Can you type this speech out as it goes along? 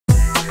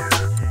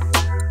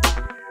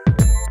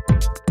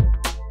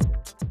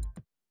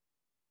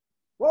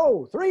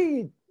Go,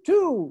 3,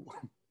 2,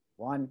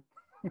 1.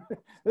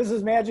 This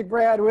is Magic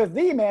Brad with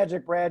the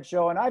Magic Brad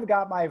Show, and I've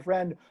got my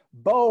friend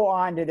Bo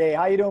on today.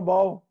 How you doing,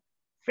 Bo?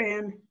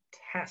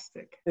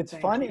 Fantastic. It's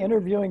fun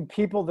interviewing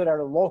people that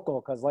are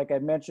local because, like I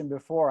mentioned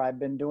before, I've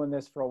been doing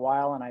this for a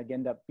while, and I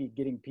end up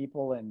getting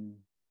people in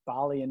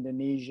Bali,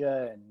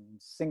 Indonesia, and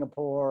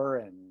Singapore,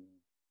 and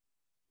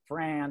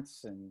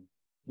France, and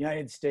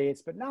United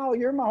States. But now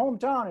you're in my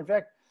hometown. In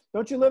fact,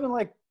 don't you live in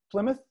like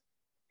Plymouth?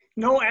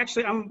 No,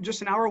 actually, I'm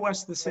just an hour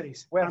west of the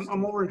cities.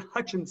 I'm over in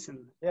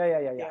Hutchinson. Yeah.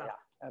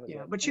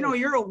 Yeah, but you know,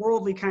 you're a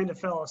worldly kind of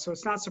fella, so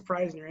it's not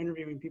surprising you're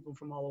interviewing people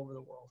from all over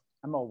the world.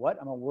 I'm a what?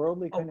 I'm a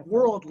worldly kind of fella?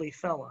 Worldly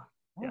fella.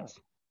 Oh, yes.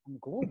 I'm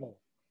global.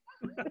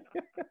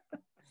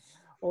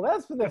 Well,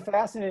 that's the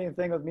fascinating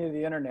thing with me to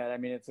the internet. I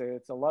mean, it's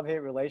a love-hate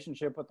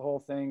relationship with the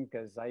whole thing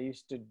because I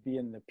used to be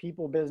in the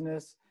people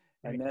business.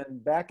 And then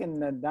back in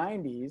the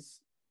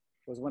 90s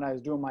was when I was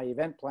doing my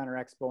event planner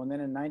expo. And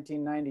then in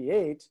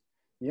 1998,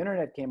 the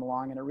internet came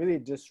along and it really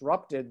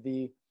disrupted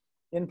the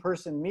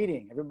in-person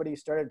meeting. Everybody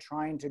started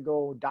trying to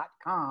go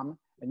 .com,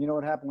 and you know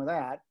what happened with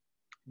that?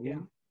 Yeah.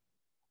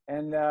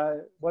 And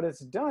what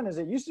it's done is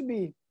it used to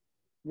be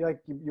you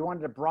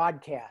wanted to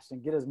broadcast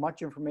and get as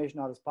much information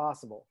out as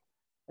possible.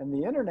 And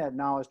the internet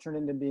now has turned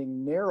into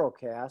being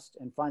narrowcast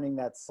and finding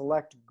that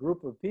select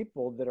group of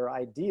people that are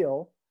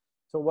ideal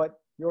to what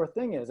your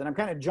thing is. And I'm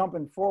kind of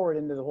jumping forward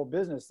into the whole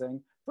business thing.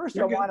 First,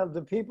 I wanted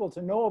the people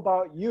to know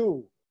about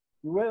you.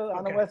 You live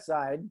on the west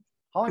side.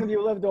 How long have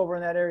you lived over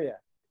in that area?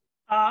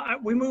 Our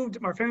family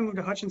moved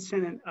to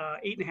Hutchinson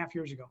 8.5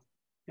 years ago.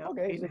 Yeah,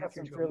 okay, so you got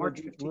some fairly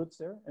deep roots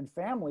there. And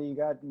family, you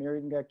got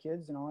married and got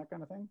kids and all that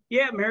kind of thing?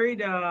 Yeah,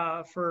 married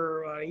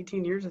for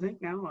 18 years, I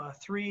think now.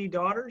 3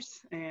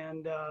 daughters.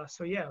 And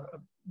so, yeah,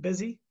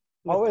 busy.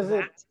 How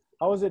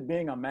is it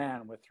being a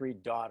man with 3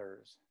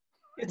 daughters?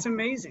 It's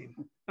amazing.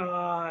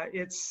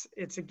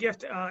 It's a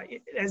gift.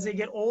 As they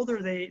get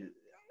older,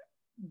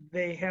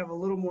 they have a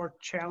little more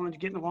challenge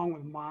getting along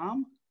with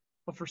mom.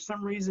 But for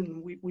some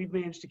reason, we've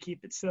managed to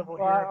keep it civil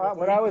here.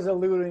 What I was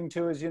alluding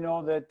to is,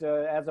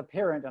 that as a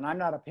parent, and I'm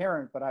not a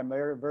parent, but I'm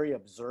very, very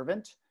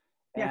observant.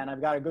 And I've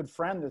got a good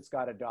friend that's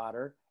got a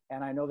daughter,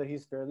 and I know that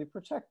he's fairly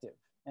protective.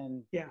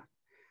 And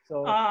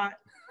so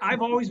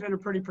I've always been a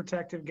pretty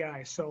protective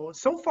guy. So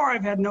far,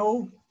 I've had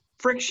no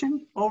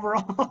friction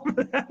overall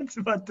with that.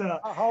 But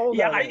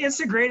it's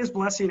the greatest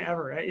blessing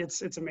ever.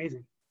 It's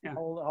amazing. Yeah. How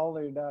old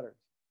are your daughters?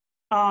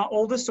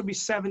 Oldest will be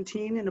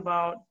 17 in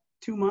about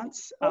 2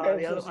 months.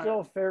 Okay, so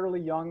still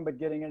fairly young, but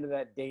getting into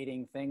that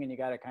dating thing, and you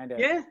got to kind of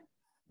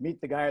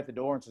meet the guy at the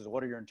door and says,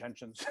 "What are your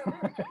intentions?"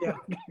 Yeah,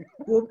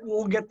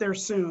 we'll get there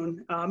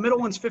soon. Middle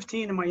one's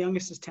 15, and my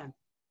youngest is 10.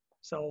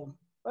 So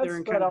they're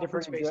in kind of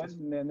different spaces.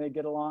 And then they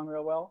get along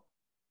real well.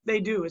 They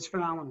do. It's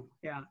phenomenal.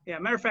 Yeah.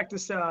 Matter of fact,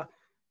 this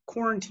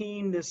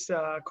quarantine, this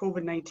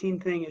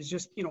COVID-19 thing is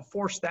just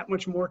forced that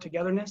much more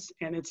togetherness,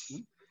 and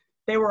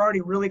they were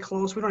already really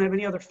close. We don't have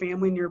any other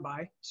family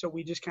nearby, so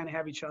we just kind of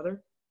have each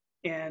other.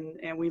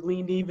 And we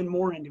leaned even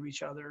more into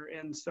each other.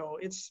 And so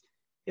it's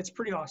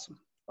pretty awesome.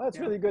 Well, that's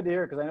really good to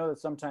hear, because I know that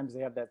sometimes they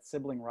have that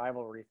sibling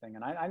rivalry thing.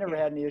 And I never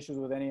had any issues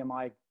with any of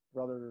my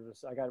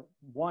brothers. I got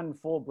 1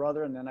 full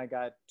brother, and then I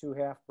got 2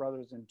 half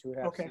brothers and 2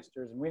 half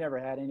sisters. And we never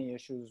had any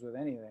issues with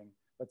anything.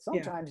 But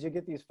sometimes you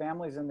get these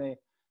families and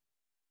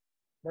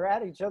they're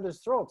at each other's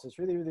throats. It's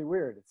really, really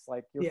weird. It's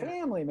like, your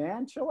family,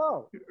 man, chill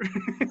out.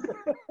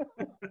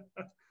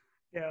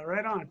 Yeah,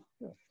 right on.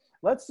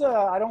 Let's,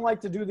 I don't like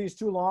to do these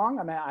too long.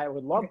 I mean, I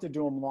would love to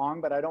do them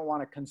long, but I don't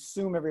want to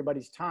consume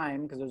everybody's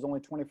time because there's only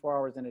 24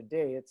 hours in a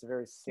day. It's a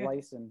very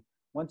slice. And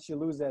once you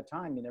lose that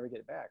time, you never get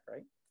it back,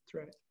 right?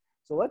 That's right.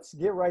 So let's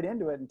get right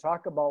into it and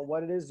talk about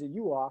what it is that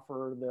you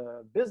offer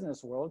the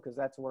business world, because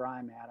that's where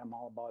I'm at. I'm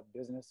all about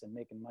business and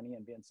making money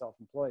and being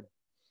self-employed.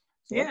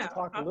 So let's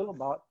talk a little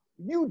about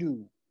you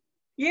do.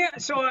 Yeah,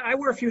 so I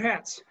wear a few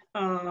hats.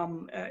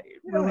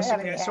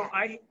 Realistically, so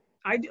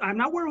I'm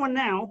not wearing one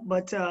now,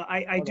 but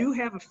I do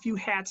have a few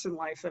hats in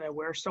life that I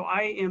wear. So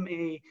I am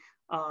a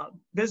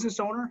business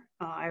owner.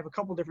 I have a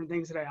couple different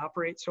things that I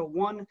operate. So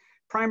one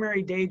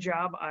primary day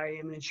job, I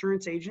am an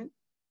insurance agent.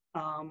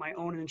 I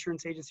own an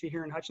insurance agency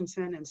here in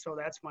Hutchinson, and so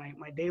that's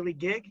my daily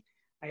gig.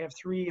 I have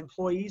 3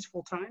 employees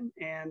full time,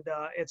 and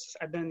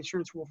I've been in the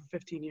insurance world for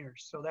 15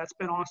 years. So that's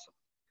been awesome.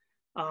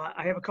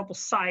 I have a couple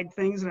side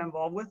things that I'm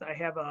involved with. I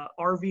have a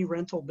RV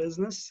rental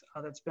business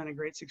that's been a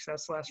great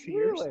success the last few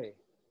years.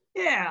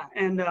 Yeah,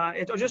 and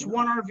it's just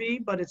 1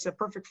 RV, but it's a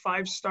perfect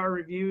 5-star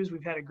reviews.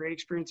 We've had a great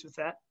experience with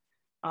that.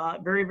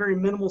 Very, very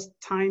minimal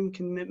time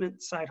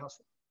commitment side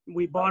hustle.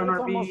 We bought an RV.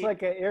 It's almost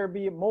like a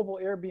mobile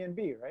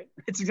Airbnb, right?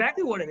 It's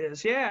exactly what it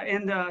is, yeah.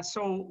 And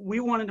so we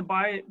wanted to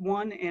buy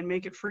one and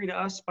make it free to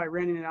us by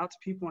renting it out to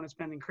people, and it's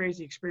been a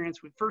crazy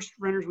experience. The first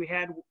renters we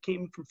had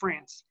came from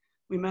France.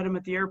 We met them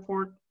at the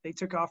airport. They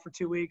took off for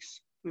 2 weeks.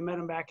 We met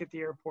them back at the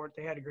airport.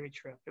 They had a great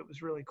trip. It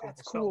was really cool.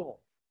 That's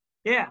cool.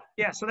 Yeah.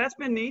 So that's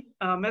been neat.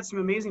 Met some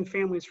amazing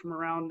families from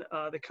around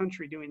the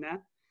country doing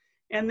that.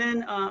 And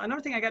then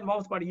another thing I got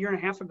involved with about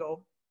 1.5 years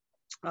ago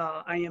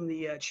I am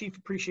the Chief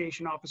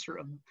Appreciation Officer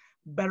of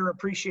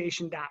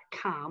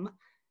BetterAppreciation.com.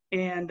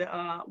 And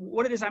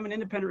what it is, I'm an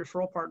independent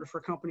referral partner for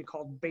a company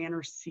called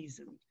Banner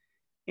Season.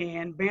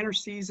 And Banner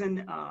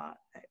Season,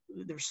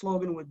 their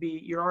slogan would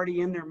be, you're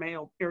already in their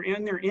mail, or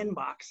in their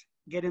inbox,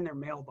 get in their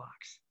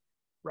mailbox,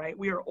 right?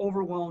 We are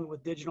overwhelmed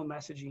with digital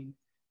messaging,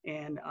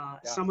 and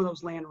some of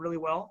those land really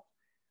well.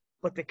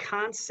 But the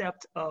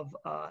concept of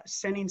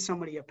sending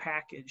somebody a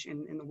package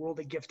in the world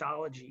of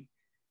giftology,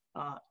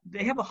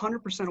 they have a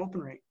 100%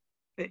 open rate.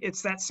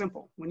 It's that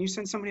simple. When you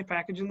send somebody a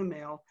package in the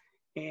mail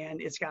and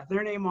it's got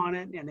their name on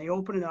it and they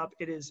open it up,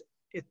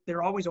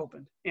 they're always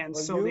open. And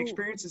so the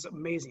experience is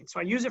amazing. So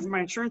I use it for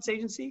my insurance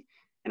agency,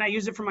 and I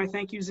use it for my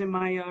thank yous in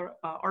my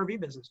RV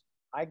business.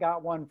 I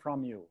got one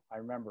from you. I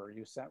remember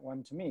you sent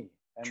one to me.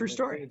 And True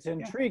story. It's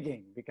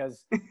intriguing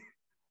because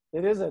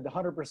it is a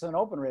 100%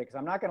 open rate, because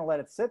I'm not going to let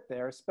it sit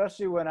there,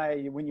 especially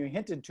when you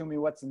hinted to me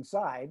what's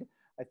inside.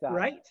 I thought,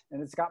 right.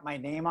 And it's got my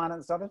name on it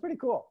and stuff. It's pretty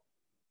cool.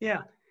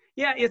 Yeah.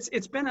 Yeah.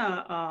 It's been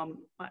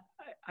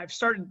I've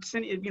started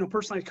sending,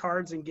 personalized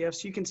cards and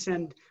gifts. You can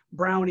send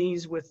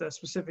brownies with a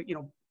specific,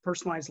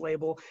 personalized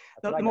label.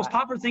 The most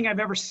popular thing I've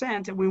ever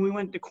sent, and when we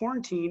went to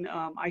quarantine,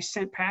 I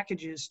sent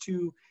packages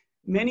to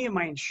many of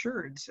my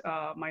insureds,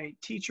 my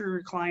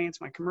teacher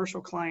clients, my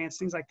commercial clients,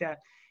 things like that.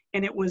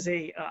 And it was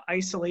a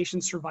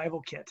isolation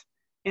survival kit.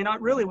 And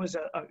it really was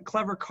a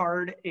clever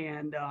card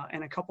and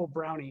a couple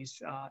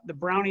brownies. The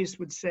brownies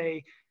would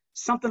say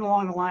something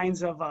along the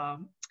lines of,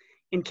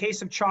 in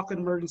case of chocolate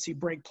emergency,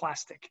 break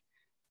plastic.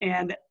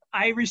 And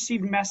I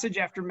received message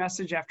after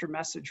message after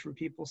message from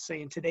people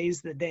saying,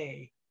 today's the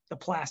day the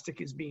plastic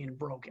is being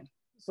broken.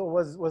 So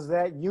was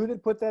that you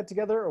that put that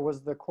together, or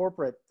was the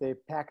corporate, they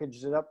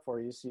packaged it up for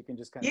you so you can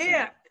just kind of...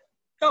 Yeah.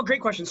 Oh,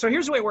 great question. So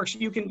here's the way it works.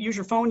 You can use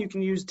your phone, you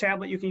can use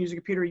tablet, you can use a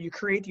computer, you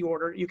create the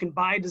order. You can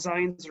buy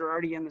designs that are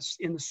already in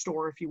the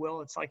store, if you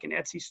will. It's like an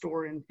Etsy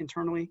store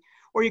internally,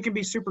 or you can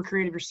be super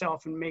creative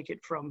yourself and make it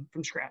from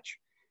scratch.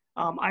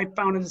 I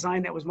found a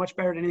design that was much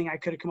better than anything I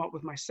could have come up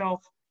with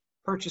myself,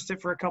 purchased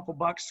it for a couple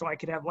bucks so I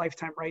could have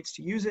lifetime rights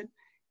to use it.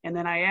 And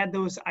then I add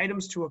those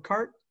items to a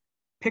cart,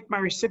 pick my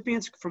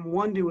recipients from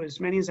 1 to as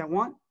many as I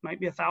want, might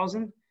be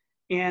 1,000.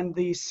 And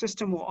the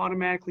system will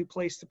automatically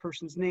place the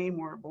person's name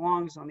where it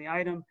belongs on the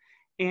item,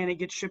 and it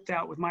gets shipped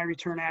out with my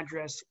return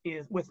address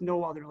with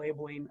no other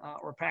labeling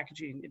or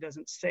packaging. It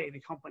doesn't say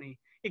the company.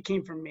 It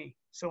came from me.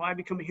 So I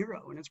become a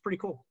hero, and it's pretty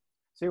cool.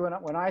 See,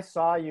 when I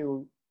saw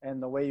you and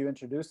the way you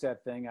introduced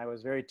that thing, I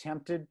was very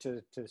tempted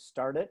to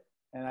start it,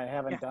 and I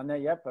haven't done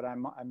that yet, but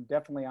I'm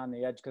definitely on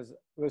the edge, because it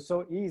was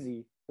so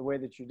easy the way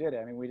that you did it.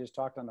 I mean, we just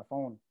talked on the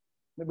phone.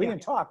 We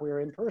didn't talk, we were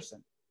in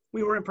person.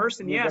 We were in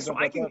person, yeah. So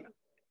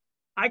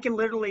I can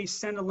literally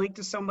send a link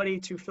to somebody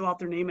to fill out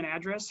their name and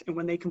address. And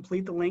when they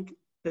complete the link,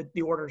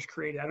 the order is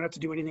created. I don't have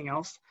to do anything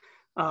else.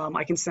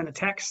 I can send a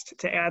text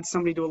to add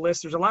somebody to a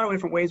list. There's a lot of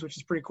different ways, which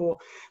is pretty cool.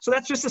 So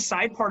that's just a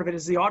side part of it,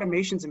 is the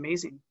automation's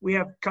amazing.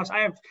 I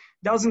have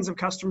dozens of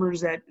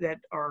customers that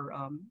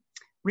are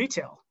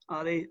retail.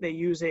 They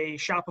use a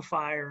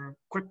Shopify or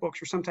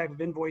QuickBooks or some type of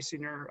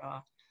invoicing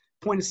or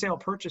point of sale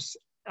purchase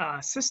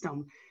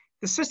system.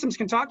 The systems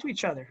can talk to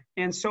each other.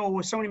 And so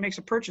when somebody makes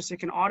a purchase, it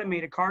can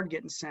automate a card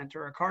getting sent,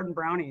 or a card and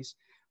brownies,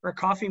 or a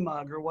coffee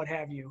mug, or what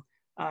have you,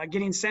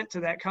 getting sent to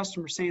that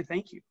customer saying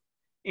thank you.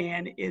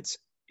 And it's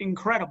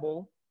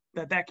incredible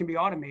that can be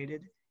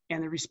automated,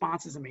 and the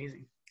response is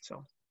amazing.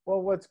 So,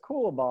 well, what's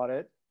cool about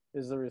it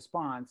is the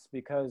response,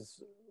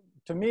 because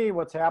to me,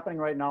 what's happening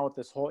right now with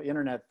this whole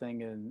internet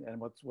thing, and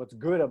what's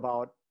good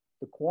about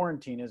the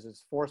quarantine is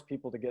it's forced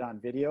people to get on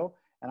video.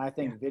 And I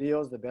think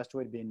video is the best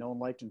way to be known,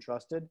 liked, and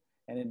trusted.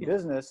 And in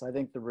business, I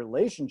think the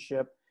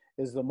relationship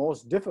is the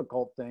most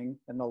difficult thing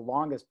and the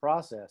longest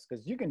process,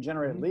 because you can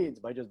generate leads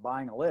by just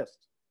buying a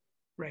list.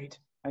 Right.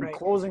 And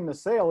closing the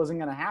sale isn't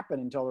going to happen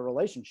until the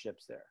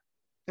relationship's there.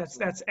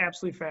 That's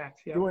absolute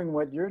fact. Yeah. Doing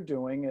what you're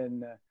doing.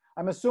 And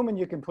I'm assuming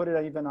you can put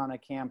it even on a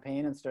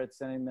campaign and start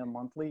sending them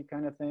monthly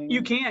kind of thing.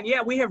 You can.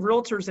 Yeah. We have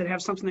realtors that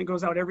have something that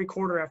goes out every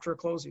quarter after a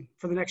closing.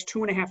 For the next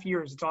 2.5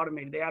 years, it's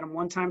automated. They add them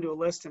one time to a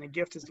list, and a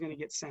gift is going to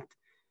get sent.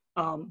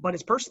 But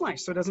it's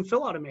personalized, so it doesn't feel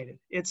automated.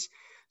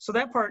 So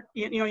that part,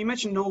 you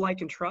mentioned know,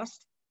 like, and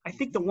trust. I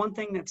think the one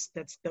thing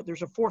that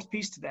there's a fourth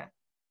piece to that.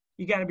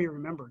 You got to be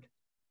remembered.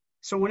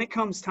 So when it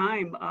comes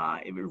time,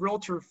 a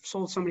realtor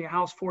sold somebody a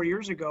house 4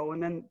 years ago,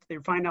 and then they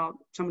find out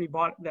somebody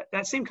bought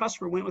that same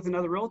customer went with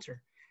another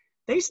realtor.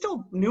 They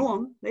still knew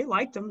them, they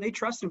liked them, they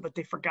trusted them, but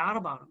they forgot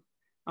about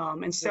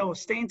them. And so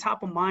staying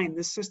top of mind,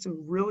 this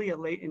system really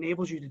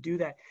enables you to do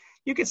that.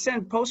 You could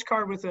send a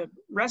postcard with a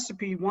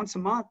recipe once a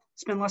month,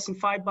 spend less than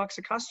 $5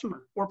 a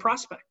customer or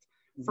prospect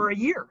for a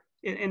year,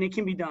 and it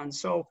can be done.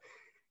 So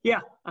yeah,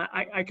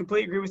 I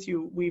completely agree with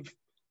you.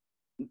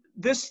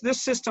 This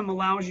system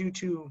allows you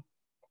to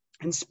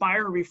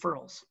inspire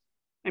referrals.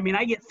 I mean,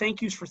 I get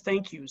thank yous for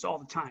thank yous all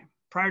the time.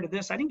 Prior to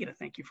this, I didn't get a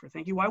thank you for a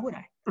thank you. Why would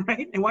I?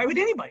 Right? And why would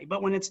anybody?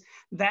 But when it's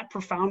that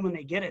profound, when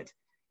they get it,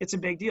 it's a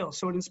big deal.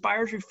 So it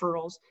inspires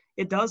referrals.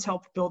 It does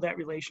help build that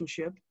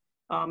relationship.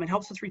 It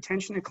helps with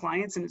retention of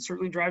clients, and it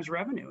certainly drives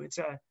revenue.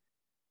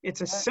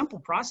 It's a simple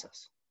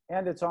process.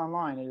 And it's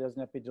online. It doesn't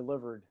have to be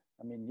delivered.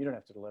 I mean, you don't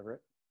have to deliver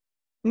it.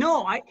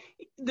 No,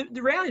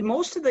 the reality,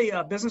 most of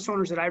the business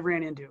owners that I've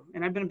ran into,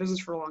 and I've been in business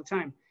for a long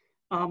time,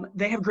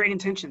 they have great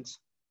intentions.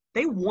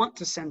 They want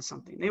to send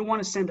something. They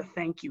want to send a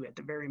thank you at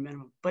the very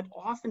minimum, but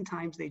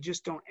oftentimes they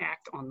just don't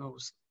act on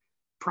those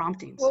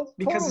promptings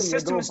because the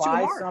system is too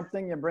hard. You buy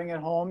something, you bring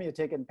it home, you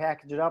take it and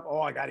package it up.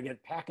 Oh, I got to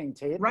get packing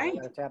tape. Right. I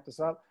got to tap this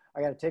up.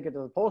 I got to take it to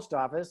the post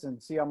office and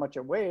see how much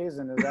it weighs.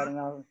 And is that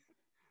enough?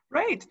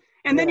 Right.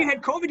 And then you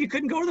had COVID. You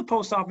couldn't go to the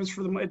post office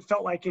for them. It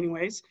felt like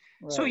anyways.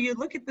 Right. So you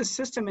look at the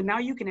system and now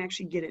you can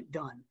actually get it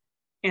done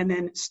and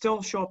then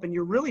still show up and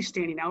you're really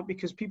standing out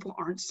because people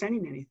aren't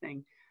sending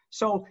anything.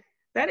 So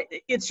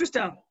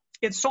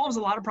it solves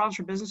a lot of problems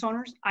for business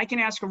owners. I can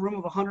ask a room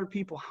of 100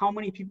 people, how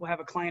many people have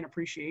a client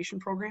appreciation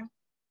program?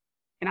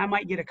 And I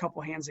might get a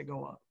couple hands that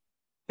go up.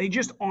 They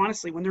just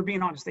honestly, when they're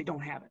being honest, they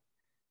don't have it.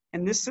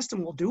 And this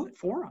system will do it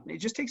for them. It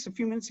just takes a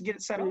few minutes to get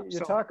it set up. You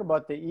talk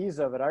about the ease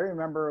of it. I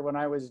remember when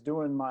I was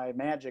doing my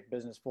magic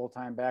business full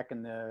time back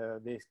in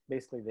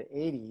basically the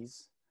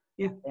 80s.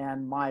 Yeah.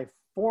 And my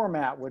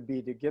format would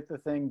be to get the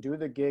thing, do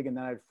the gig, and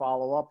then I'd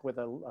follow up with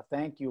a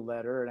thank you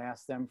letter and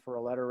ask them for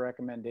a letter of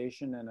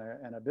recommendation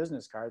and a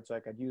business card so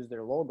I could use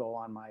their logo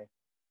on my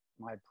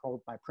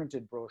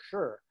printed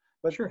brochure.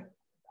 But sure.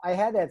 I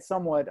had that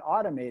somewhat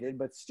automated,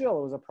 but still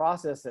it was a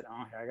process that,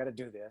 I got to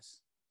do this.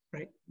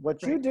 Right.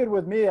 What you did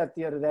with me at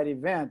the end of that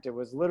event, it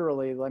was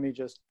literally, let me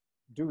just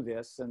do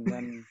this and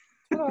then,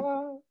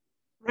 ta-da.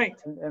 Right.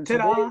 And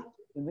ta-da. Today,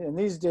 in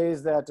these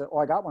days that,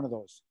 I got one of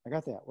those. I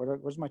got that.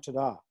 Where's my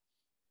ta-da?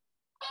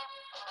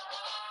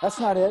 That's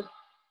not it.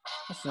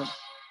 That's not,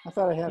 I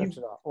thought I had a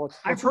ta-da. Oh,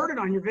 I've heard it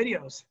on your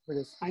videos. It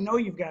is. I know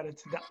you've got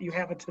it. You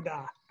have a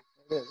ta-da.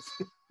 It is.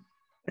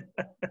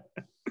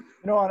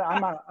 You know what?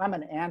 I'm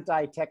an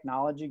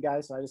anti-technology guy,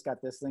 so I just got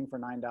this thing for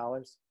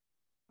 $9.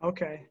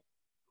 Okay.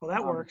 Well,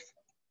 that works.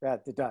 Yeah,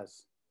 it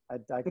does. I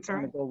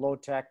kind of go low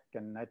tech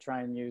and I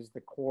try and use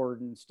the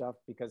cord and stuff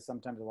because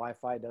sometimes the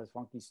Wi-Fi does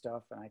funky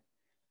stuff. And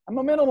I'm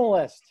a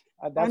minimalist.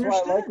 That's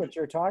why I like what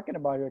you're talking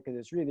about here because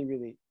it's really,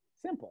 really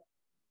simple.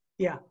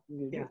 Yeah.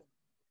 Yeah.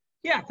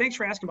 Yeah. Thanks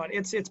for asking about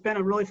it. It's been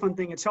a really fun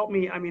thing. It's helped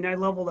me. I mean, I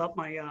leveled up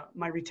my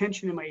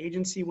retention in my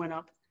agency went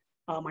up.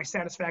 My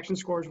satisfaction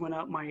scores went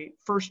up. My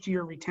first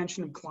year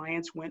retention of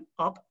clients went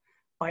up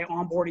by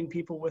onboarding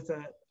people with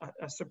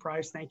a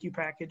surprise thank you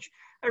package.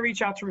 I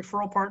reach out to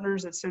referral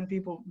partners that send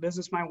people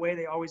business my way.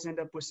 They always end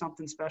up with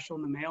something special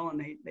in the mail.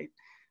 And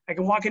I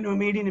can walk into a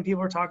meeting and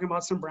people are talking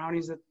about some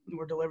brownies that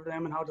were delivered to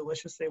them and how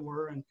delicious they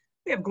were. And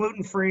we have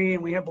gluten-free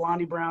and we have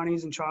blondie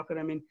brownies and chocolate.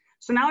 I mean,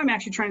 so now I'm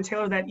actually trying to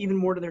tailor that even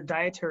more to their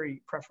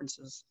dietary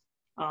preferences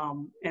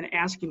and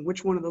asking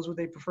which one of those would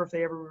they prefer if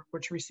they ever were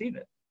to receive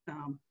it.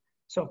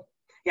 So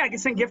yeah, I can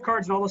send gift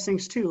cards and all those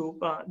things too.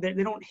 They're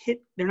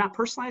not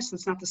personalized, so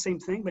it's not the same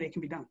thing, but it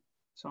can be done.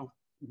 So,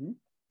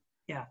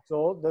 yeah.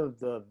 So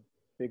the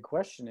big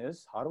question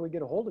is, how do we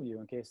get a hold of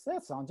you? In case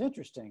that sounds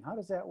interesting, how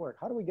does that work?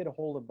 How do we get a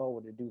hold of Bo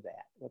to do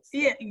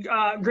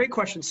that? Great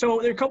question. So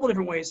there are a couple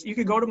different ways. You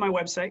could go to my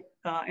website,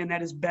 and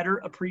that is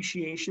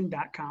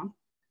betterappreciation.com.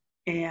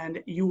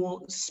 And you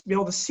will be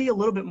able to see a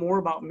little bit more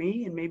about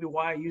me and maybe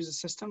why I use the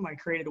system. I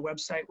created a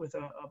website with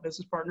a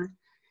business partner.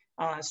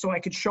 So I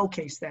could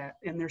showcase that.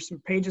 And there's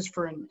some pages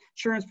for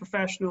insurance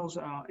professionals,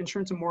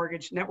 insurance and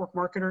mortgage, network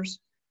marketers,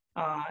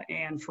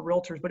 and for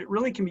realtors, but it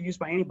really can be used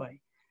by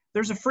anybody.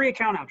 There's a free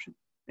account option.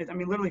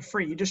 Literally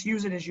free. You just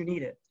use it as you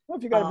need it. Well,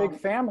 if you got a big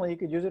family, you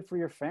could use it for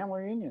your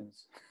family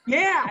reunions.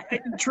 Yeah,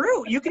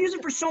 true. You can use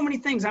it for so many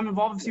things. I'm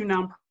involved with a few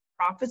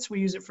nonprofits. We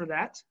use it for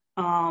that.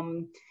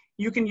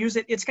 You can use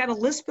it. It's got a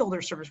list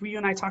builder service. You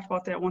and I talked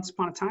about that once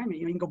upon a time.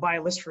 You can go buy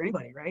a list for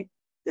anybody, right?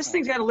 This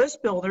thing's got a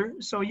list builder,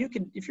 so you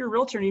can, if you're a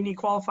realtor and you need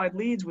qualified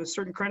leads with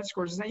certain credit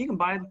scores, you can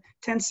buy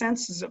 10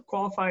 cents as a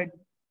qualified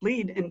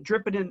lead and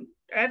drip it in,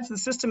 add it to the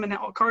system, and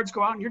all cards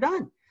go out and you're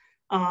done.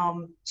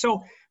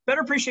 So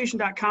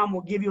betterappreciation.com will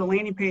give you a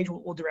landing page,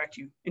 will direct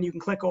you, and you can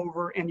click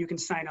over and you can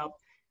sign up.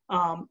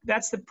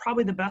 That's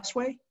probably the best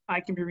way. I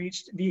can be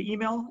reached via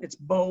email. It's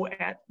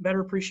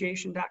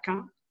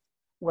bo@betterappreciation.com.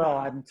 Well,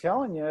 I'm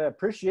telling you,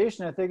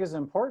 appreciation I think is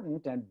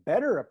important, and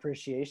better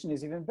appreciation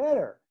is even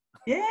better.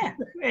 Yeah.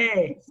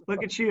 Hey,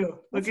 look at you.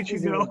 Look at you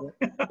go.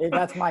 Hey,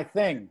 that's my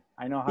thing.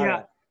 I know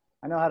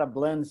how to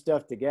blend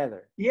stuff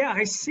together. Yeah,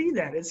 I see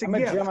that. I'm a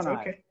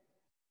Gemini. Okay.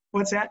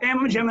 What's that?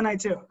 I'm a Gemini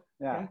too.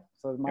 Yeah.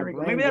 So my brain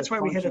maybe that's why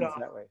we hit it off.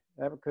 That way.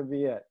 That could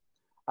be it.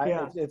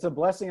 It's a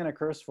blessing and a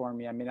curse for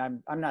me. I mean,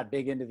 I'm not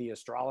big into the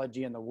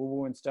astrology and the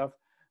woo-woo and stuff,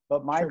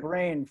 but my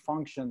brain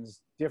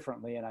functions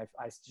differently, and I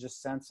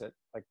just sense it.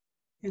 Like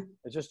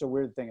it's just a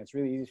weird thing. It's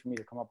really easy for me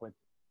to come up with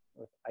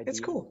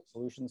ideas,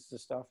 solutions to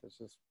stuff. It's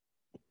just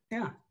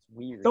it's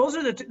weird. Those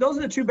are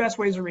the two best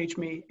ways to reach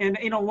me. And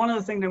one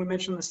other thing that we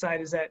mentioned on the side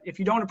is that if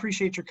you don't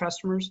appreciate your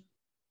customers,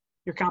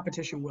 your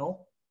competition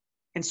will.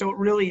 And so it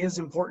really is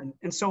important.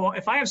 And so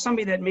if I have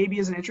somebody that maybe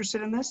isn't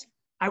interested in this,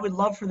 I would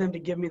love for them to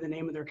give me the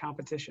name of their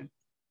competition.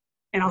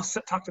 and I'll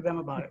talk to them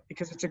about it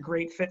because it's a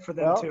great fit for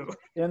them Well, too.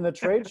 in the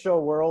trade show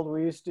world,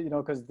 we used to,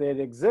 because they'd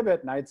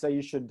exhibit, and I'd say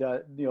you should,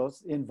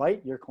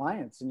 invite your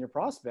clients and your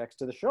prospects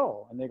to the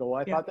show. And they go,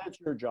 well, I thought that's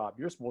your job.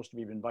 You're supposed to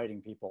be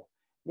inviting people.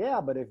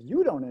 Yeah, but if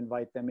you don't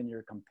invite them and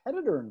your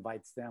competitor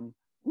invites them,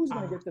 who's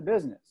going to get the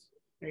business?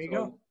 There you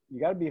go. You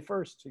got to be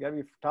first. You got to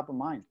be top of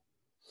mind.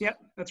 Yep,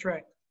 that's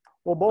right.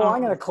 Well, Bo, I'm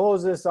going to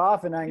close this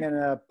off, and I'm going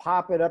to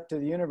pop it up to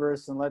the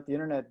universe and let the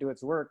internet do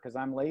its work because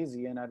I'm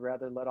lazy and I'd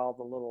rather let all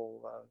the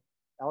little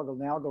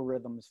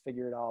algorithms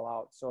figure it all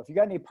out. So if you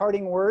got any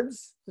parting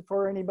words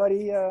for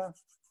anybody, you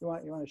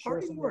want to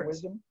share some more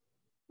wisdom?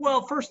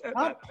 Well, first,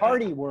 not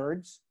party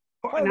words.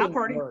 Not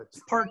party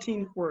words.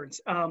 Parting words.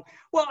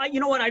 Well, you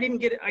know what? I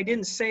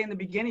didn't say in the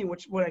beginning,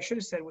 what I should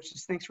have said, which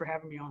is thanks for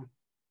having me on.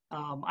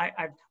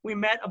 We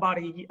met about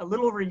a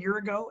little over a year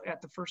ago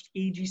at the first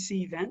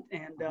AGC event,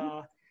 and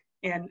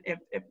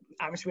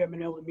obviously we haven't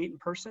been able to meet in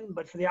person,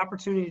 but for the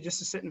opportunity just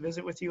to sit and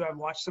visit with you, I've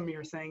watched some of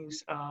your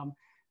things.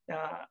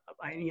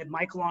 I had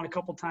Michael on a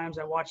couple times.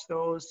 I watched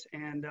those,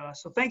 and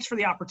so thanks for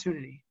the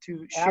opportunity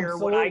to share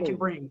what I can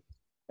bring.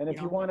 And if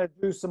you want to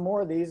do some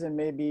more of these, and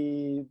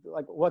maybe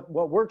like what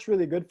works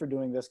really good for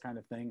doing this kind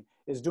of thing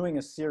is doing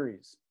a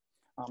series.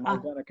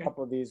 I've done a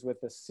couple of these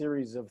with a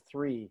series of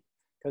 3.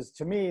 Because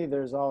to me,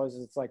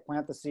 it's like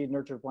plant the seed,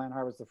 nurture the plant,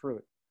 harvest the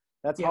fruit.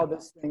 That's how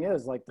this thing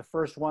is. Like the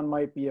first one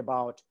might be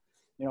about,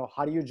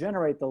 how do you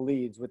generate the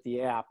leads with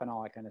the app and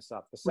all that kind of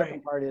stuff. The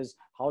second part is,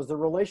 how's the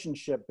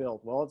relationship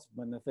built? Well, it's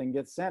when the thing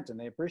gets sent and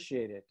they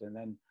appreciate it. And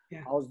then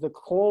how's the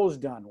close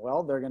done?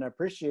 Well, they're going to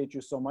appreciate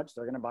you so much,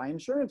 they're going to buy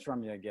insurance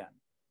from you again.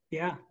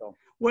 Yeah. So.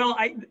 Well,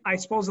 I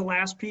suppose the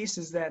last piece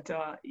is that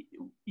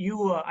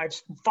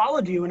I've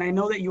followed you, and I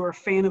know that you are a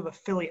fan of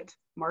affiliate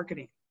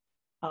marketing.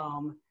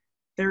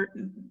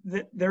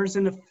 There's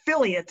an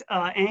affiliate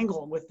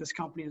angle with this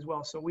company as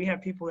well. So we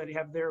have people that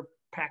have their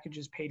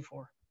packages paid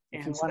for.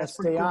 And if you so want to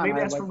stay on,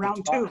 maybe that's for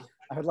round 2.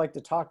 I would like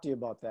to talk to you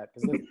about that.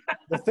 Because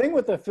the thing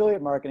with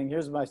affiliate marketing,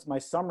 here's my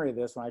summary of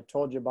this when I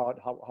told you about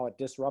how it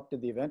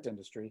disrupted the event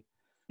industry.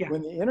 Yeah.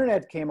 When the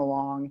internet came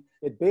along,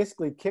 it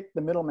basically kicked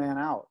the middleman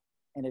out.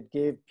 And it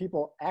gave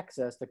people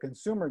access, the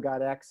consumer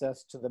got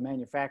access to the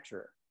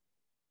manufacturer.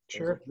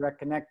 There's a direct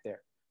connect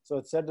there. So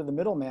it said to the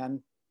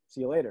middleman,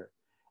 see you later.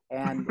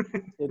 And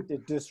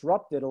it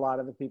disrupted a lot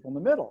of the people in the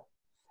middle.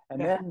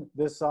 And then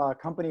this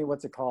company,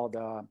 what's it called?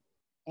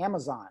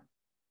 Amazon.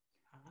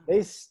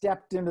 They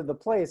stepped into the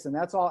place, and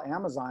that's all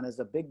Amazon is,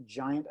 a big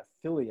giant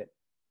affiliate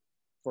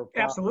for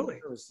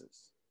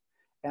services.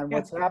 And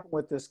what's happened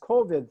with this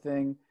COVID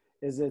thing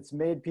is it's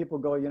made people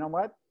go, you know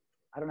what?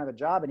 I don't have a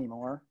job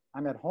anymore.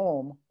 I'm at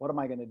home. What am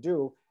I going to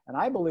do? And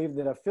I believe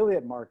that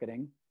affiliate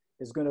marketing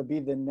is going to be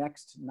the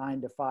next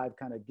 9 to 5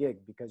 kind of gig,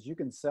 because you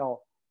can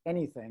sell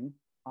anything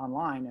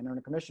online and earn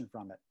a commission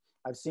from it.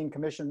 I've seen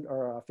commission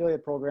or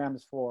affiliate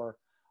programs for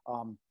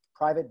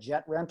private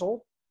jet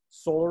rental,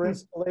 solar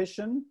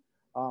installation,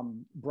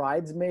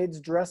 bridesmaids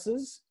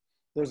dresses.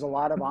 There's a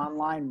lot of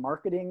online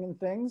marketing and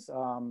things.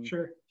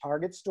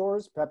 Target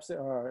stores,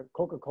 Pepsi,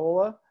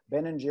 Coca-Cola,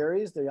 Ben and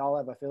Jerry's, they all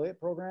have affiliate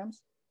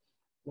programs.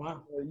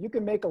 Wow. You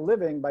can make a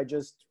living by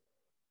just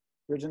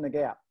bridging the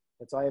gap.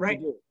 That's all you have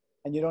to do.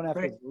 And you don't have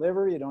to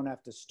deliver, you don't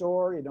have to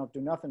store, you don't do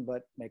nothing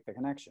but make the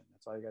connection.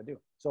 That's all you got to do.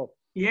 So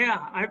yeah,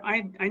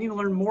 I need to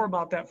learn more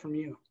about that from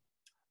you.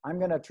 I'm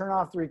going to turn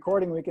off the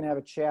recording. We can have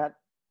a chat.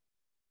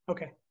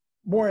 Okay.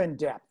 More in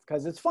depth,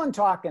 because it's fun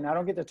talking. I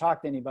don't get to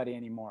talk to anybody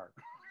anymore.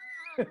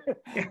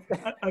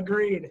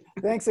 Agreed.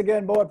 Thanks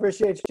again, Bo. I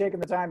appreciate you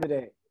taking the time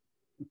today.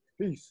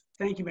 Peace.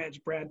 Thank you,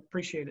 MagicBrad.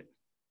 Appreciate it.